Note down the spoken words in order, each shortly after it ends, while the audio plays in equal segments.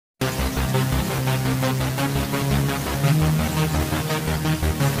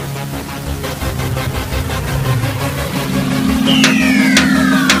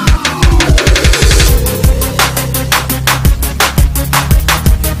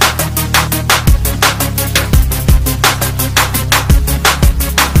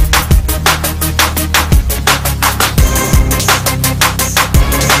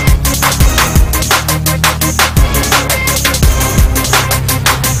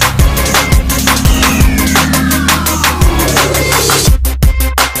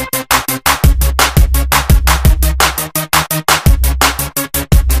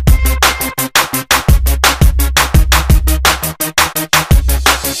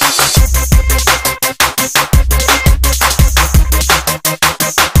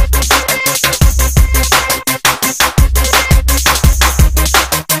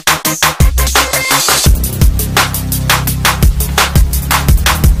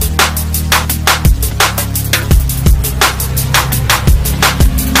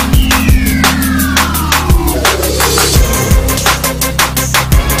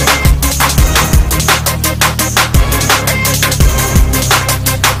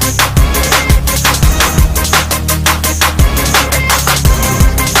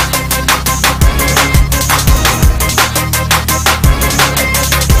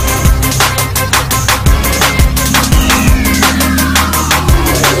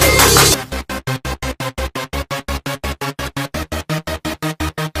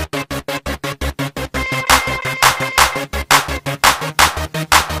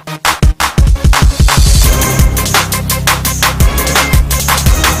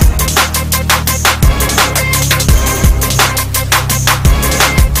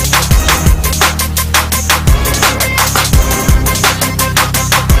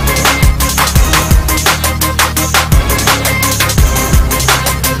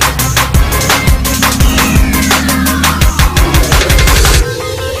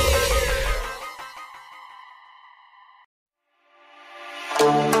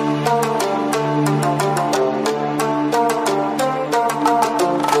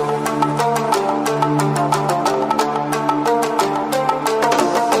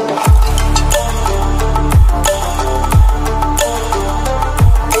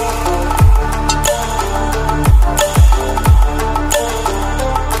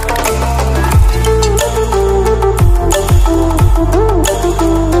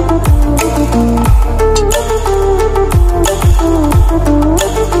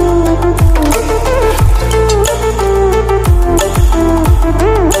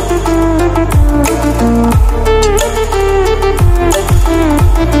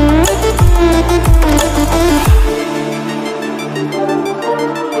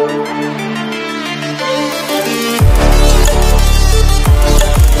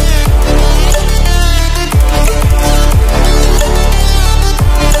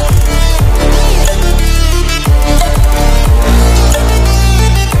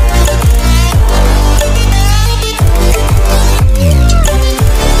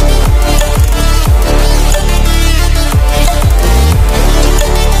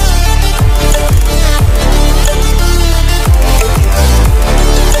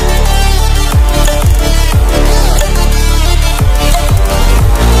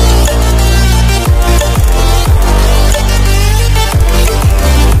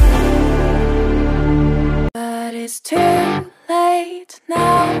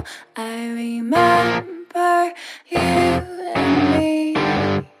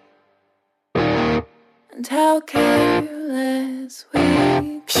and how careless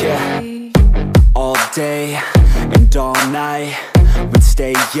we could be. All day and all night, we'd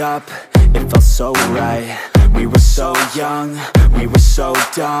stay up, it felt so right. We were so young, we were so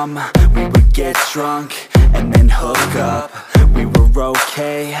dumb. We would get drunk and then hook up. We were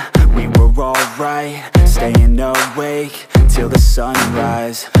okay, we were alright, staying awake till the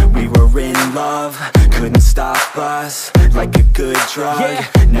sunrise. We were in love, couldn't stop us, like a good drug,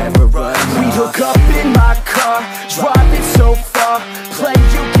 never enough. We'd hook up in my car, driving so far, play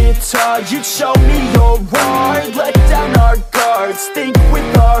your guitar, you'd show me your art. Let down our guards, think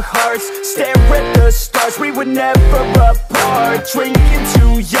with our hearts, stare at the stars, we were never apart. Drinking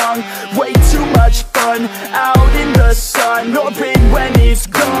too young, way too much fun, out in the sun, or in when it's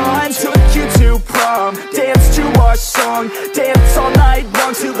gone. Took you to prom, dance to our song, dance all night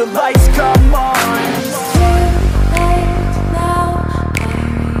long till the lights come on.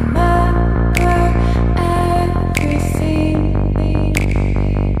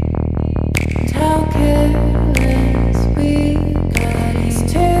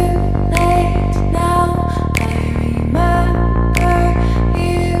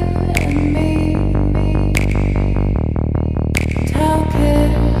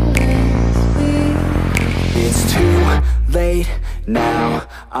 Now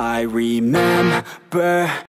I remember